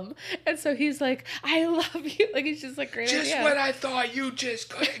dumb. And so he's like, I love you. He's just great just idea. When I thought you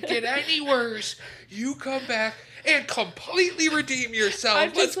just couldn't get any worse, you come back and completely redeem yourself.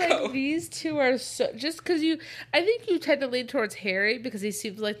 I'm just Let's go. These two are so, just because I think you tend to lean towards Harry because he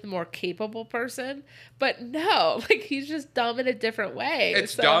seems like the more capable person, but no, he's just dumb in a different way.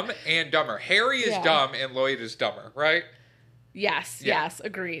 It's dumb and dumber. Harry is dumb and Lloyd is dumber, right? Yes,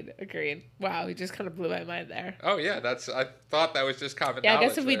 agreed. Wow, he just kind of blew my mind there. Oh yeah, I thought that was just common knowledge. Yeah, I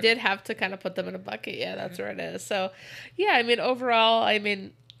guess if we did have to kind of put them in a bucket, that's where it is. So, yeah, overall,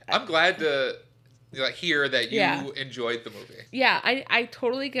 I'm glad to hear that you enjoyed the movie. Yeah, I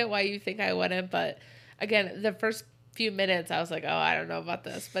totally get why you think I wouldn't, but again, the first few minutes I was like, oh, I don't know about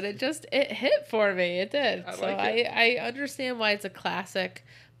this, but it hit for me. It did. I understand why it's a classic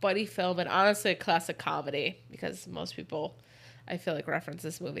buddy film and honestly a classic comedy because most people, I feel like reference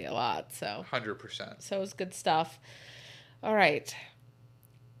this movie a lot. So 100%. So it was good stuff. All right.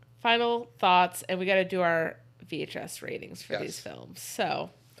 Final thoughts, and we got to do our VHS ratings for these films. So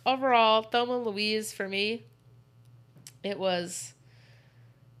overall, Thelma Louise for me, it was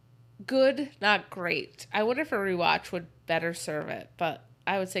good, not great. I wonder if a rewatch would better serve it, but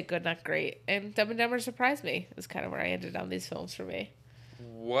I would say good, not great. And Dumb and Dumber surprised me. Is kind of where I ended on these films for me.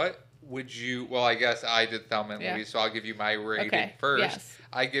 What would you... Well, I guess I did Thelma and Louise, so I'll give you my rating first. Yes.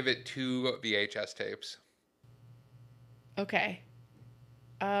 I give it 2 VHS tapes. Okay.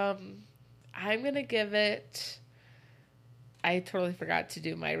 I'm going to give it... I totally forgot to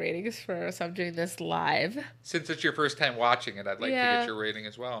do my ratings so I'm doing this live. Since it's your first time watching it, I'd like to get your rating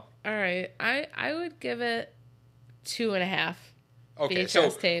as well. All right. I would give it 2.5. Okay, VHS so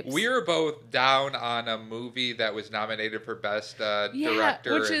tapes. we're both down on a movie that was nominated for Best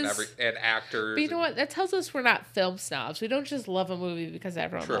Director and Actors. But you know what? That tells us we're not film snobs. We don't just love a movie because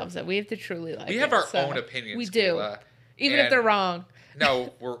everyone loves it. We have to truly like it. We have our own opinions, We do. Kayla. Even if they're wrong.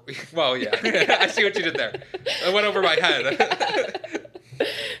 No, well, yeah. I see what you did there. It went over my head.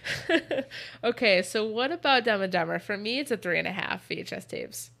 Okay, so what about Dumb and Dumber? For me, it's a 3.5 VHS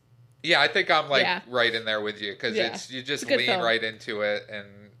tapes. Yeah, I think I'm right in there with you because you just lean film. Right into it, and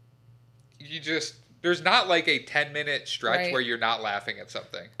you just there's not like a 10-minute stretch where you're not laughing at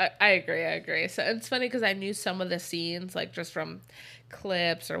something. I agree. So it's funny because I knew some of the scenes like just from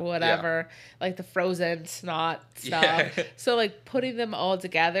clips or whatever, like the frozen snot stuff. Yeah. So like putting them all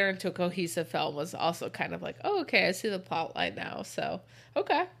together into a cohesive film was also kind of like, oh, okay, I see the plot line now. So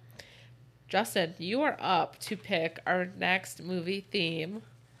okay, Justin, you are up to pick our next movie theme.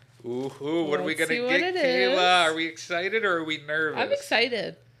 Ooh, what are we going to get, Kayla? Are we excited or are we nervous? I'm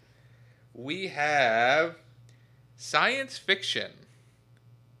excited. We have science fiction.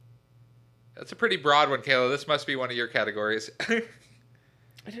 That's a pretty broad one, Kayla. This must be one of your categories. I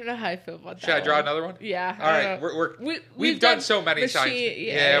don't know how I feel about that. Should I draw another one? Yeah. All right. We've done so many science fiction.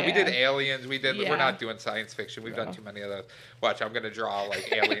 Yeah, we did aliens. We're not doing science fiction. We've done too many of those. Watch, I'm going to draw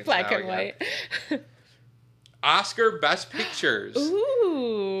like aliens Black and white. Oscar Best Pictures.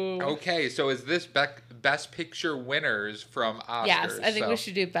 Ooh. Okay, so is this Best Picture winners from Oscars? Yes, I think we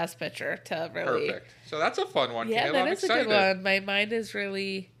should do Best Picture to really... Perfect. So that's a fun one, yeah, Kayla. That I'm is excited. A good one. My mind is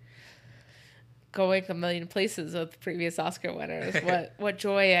really going a million places with previous Oscar winners. What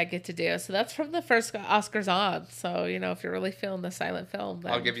joy I get to do. So that's from the first Oscars on. So, if you're really feeling the silent film,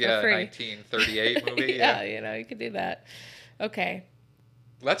 then I'll give you a 1938 movie. Yeah, you can do that. Okay.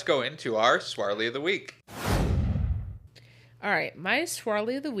 Let's go into our Swarley of the Week. All right, my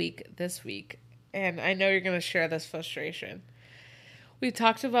Swarley of the Week this week, and I know you're going to share this frustration. We've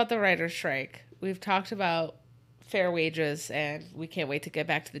talked about the writer's strike. We've talked about fair wages, and we can't wait to get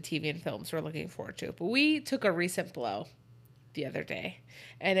back to the TV and films we're looking forward to. But we took a recent blow the other day,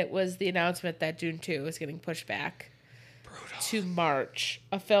 and it was the announcement that Dune 2 is getting pushed back to March,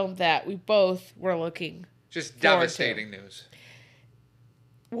 a film that we both were looking just devastating news.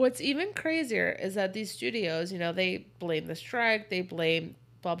 What's even crazier is that these studios, they blame the strike, they blame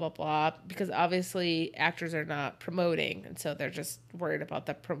blah, blah, blah, because obviously actors are not promoting, and so they're just worried about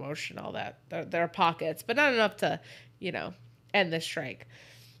the promotion, all that, their pockets, but not enough to, end the strike.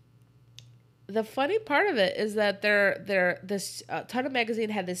 The funny part of it is that this Ton of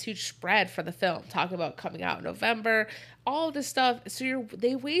Magazine had this huge spread for the film, talking about coming out in November, all of this stuff, so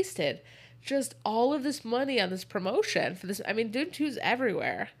they wasted just all of this money on this promotion for this. I mean, Dune 2's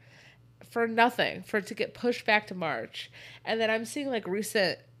everywhere for nothing, for it to get pushed back to March. And then I'm seeing like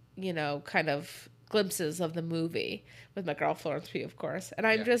recent, kind of glimpses of the movie with my girl Florence Pugh, of course. And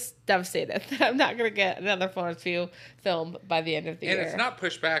I'm just devastated that I'm not going to get another Florence Pugh film by the end of the year. And it's not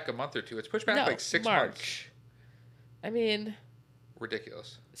pushed back a month or two. It's pushed back like 6 months. I mean...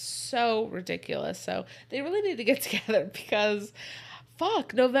 ridiculous. So ridiculous. So they really need to get together because...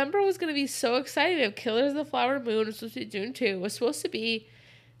 fuck, November was going to be so exciting. We have Killers of the Flower Moon. It was supposed to be Dune 2. It was supposed to be...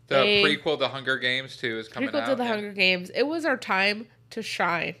 the prequel to Hunger Games 2 is coming out. Prequel to the Hunger Games. It was our time to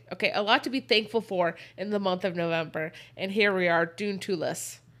shine. Okay, a lot to be thankful for in the month of November. And here we are, Dune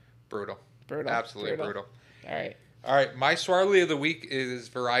 2-less. Brutal. Absolutely brutal. All right, my Swarley of the Week is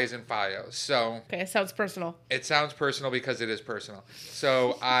Verizon Fios. So... okay, it sounds personal. It sounds personal because it is personal.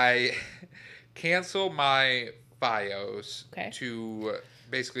 So I cancel my... Fios to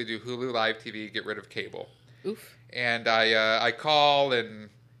basically do Hulu Live TV, get rid of cable. Oof. And I call and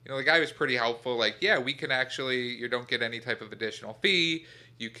the guy was pretty helpful. Like, yeah, we can actually, you don't get any type of additional fee.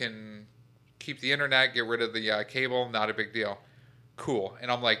 You can keep the internet, get rid of the cable, not a big deal. Cool.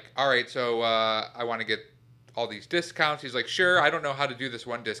 And I'm like, all right, so I want to get all these discounts. He's like, sure, I don't know how to do this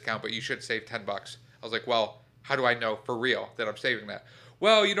one discount, but you should save $10. I was like, well, How do I know for real that I'm saving that?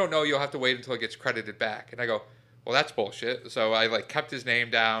 Well, you don't know. You'll have to wait until it gets credited back. And I go, well, that's bullshit. So I like kept his name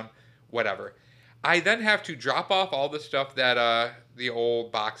down, whatever. I then have to drop off all the stuff that the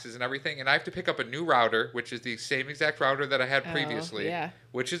old boxes and everything, and I have to pick up a new router, which is the same exact router that I had previously,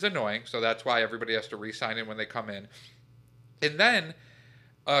 which is annoying. So that's why everybody has to re-sign in when they come in. And then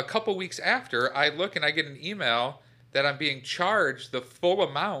a couple weeks after, I look and I get an email that I'm being charged the full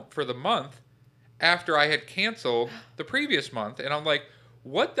amount for the month after I had canceled the previous month. And I'm like,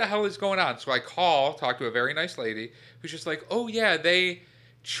 what the hell is going on? So I talk to a very nice lady who's just like, oh yeah, they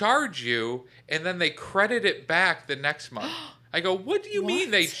charge you and then they credit it back the next month. I go, what do you mean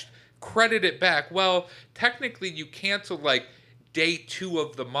they credit it back? Well, technically you canceled like day 2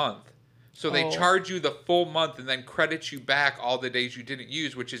 of the month. So they charge you the full month and then credit you back all the days you didn't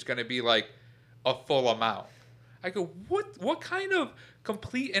use, which is going to be like a full amount. I go, what kind of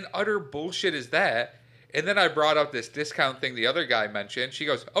complete and utter bullshit is that? And then I brought up this discount thing the other guy mentioned. She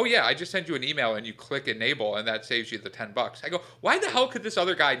goes, oh yeah, I just sent you an email and you click enable and that saves you the $10. I go, why the hell could this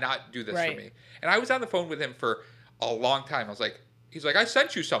other guy not do this for me? And I was on the phone with him for a long time. He's like, I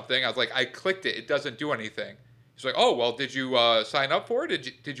sent you something. I was like, I clicked it. It doesn't do anything. He's like, oh, well, did you sign up for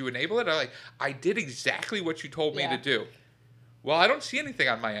it? Did you enable it? I'm like, I did exactly what you told me to do. Well, I don't see anything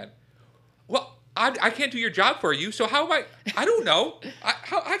on my end. Well, I can't do your job for you, so how am I don't know.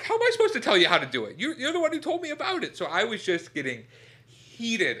 How am I supposed to tell you how to do it? You're the one who told me about it. So I was just getting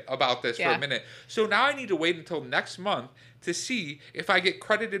heated about this for a minute. So now I need to wait until next month to see if I get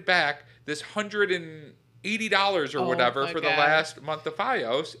credited back this $180 or whatever for the last month of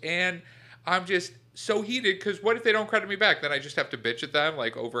FiOS. And I'm just so heated because what if they don't credit me back? Then I just have to bitch at them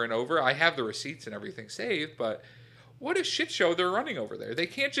like over and over. I have the receipts and everything saved, but what a shit show they're running over there. They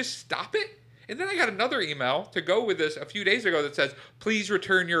can't just stop it. And then I got another email to go with this a few days ago that says, please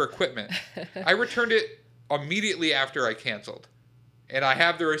return your equipment. I returned it immediately after I canceled. And I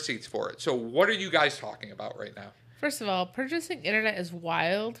have the receipts for it. So what are you guys talking about right now? First of all, purchasing internet is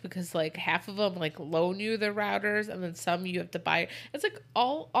wild because like half of them like loan you the routers and then some you have to buy. It's like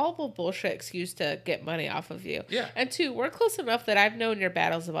all the bullshit excuse to get money off of you. Yeah. And 2, we're close enough that I've known your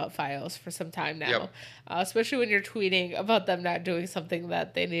battles about FiOS for some time now, especially when you're tweeting about them not doing something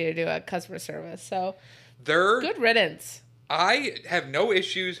that they need to do at customer service. So good riddance. I have no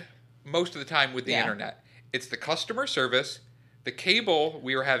issues most of the time with the internet. It's the customer service, the cable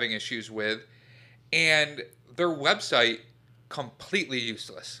we were having issues with, and their website, completely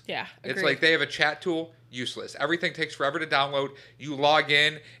useless. Yeah, agreed. It's like they have a chat tool, useless. Everything takes forever to download. You log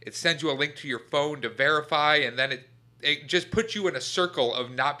in, it sends you a link to your phone to verify, and then it just puts you in a circle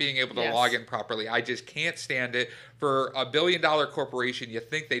of not being able to log in properly. I just can't stand it. For $1 billion corporation, you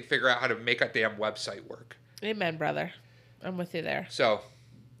think they'd figure out how to make a damn website work. Amen, brother. I'm with you there. So,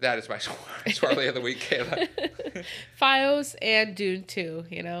 that is my swirly of the week, Kayla. FiOS and Dune 2,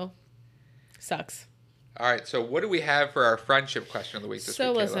 sucks. All right, so what do we have for our friendship question of the week this week,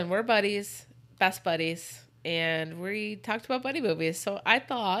 So listen, Kayla? we're buddies, best buddies, and we talked about buddy movies. So I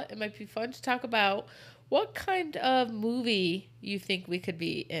thought it might be fun to talk about what kind of movie you think we could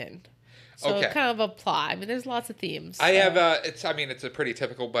be in. So kind of a plot. I mean, there's lots of themes. So. I have it's a pretty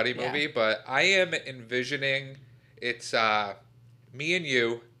typical buddy movie, but I am envisioning it's me and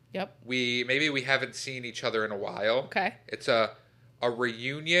you. Yep. We haven't seen each other in a while. Okay. It's a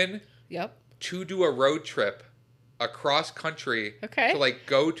reunion. Yep. To do a road trip across country to like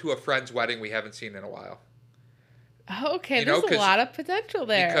go to a friend's wedding we haven't seen in a while. Okay, there's a lot of potential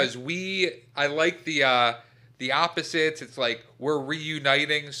there. Because I like the opposites. It's like we're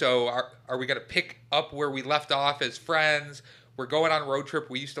reuniting. So are we going to pick up where we left off as friends? We're going on a road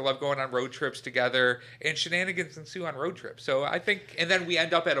trip. We used to love going on road trips together, and shenanigans ensue on road trips. So I think, and then we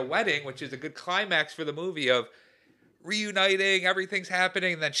end up at a wedding, which is a good climax for the movie of reuniting, everything's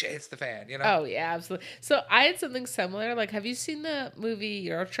happening, and then shit hits the fan, Oh, yeah, absolutely. So I had something similar. Like, have you seen the movie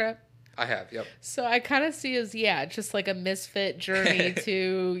Eurotrip? I have, yep. So I kind of see as, just like a misfit journey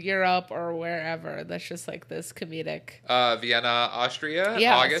to Europe or wherever. That's just like this comedic. Vienna, Austria,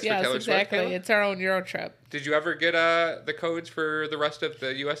 yes, August for Taylor exactly. Swift. It's our own Eurotrip. Did you ever get the codes for the rest of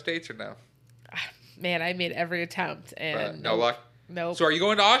the U.S. states or no? Man, I made every attempt and no luck. Nope. So are you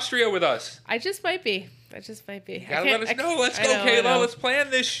going to Austria with us? I just might be. You gotta let us know. Let's go, Kayla. Let's plan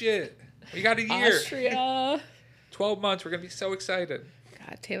this shit. We got a year. Austria. 12 months. We're gonna be so excited.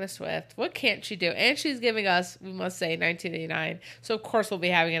 God, Taylor Swift. What can't she do? And she's giving us, we must say, 1989. So of course we'll be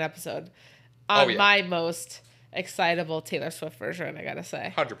having an episode on my most excitable Taylor Swift version. I gotta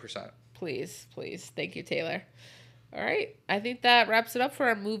say. 100%. Please. Thank you, Taylor. All right. I think that wraps it up for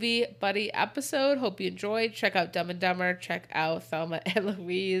our movie buddy episode. Hope you enjoyed. Check out Dumb and Dumber. Check out Thelma and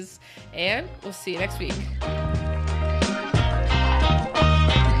Louise. And we'll see you next week.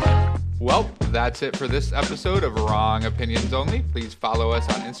 Well, that's it for this episode of Wrong Opinions Only. Please follow us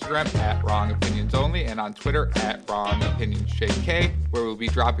on Instagram at Wrong Opinions Only and on Twitter at Wrong Opinions JK, where we'll be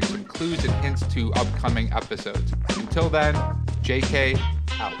dropping some clues and hints to upcoming episodes. Until then, JK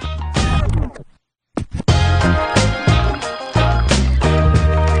out.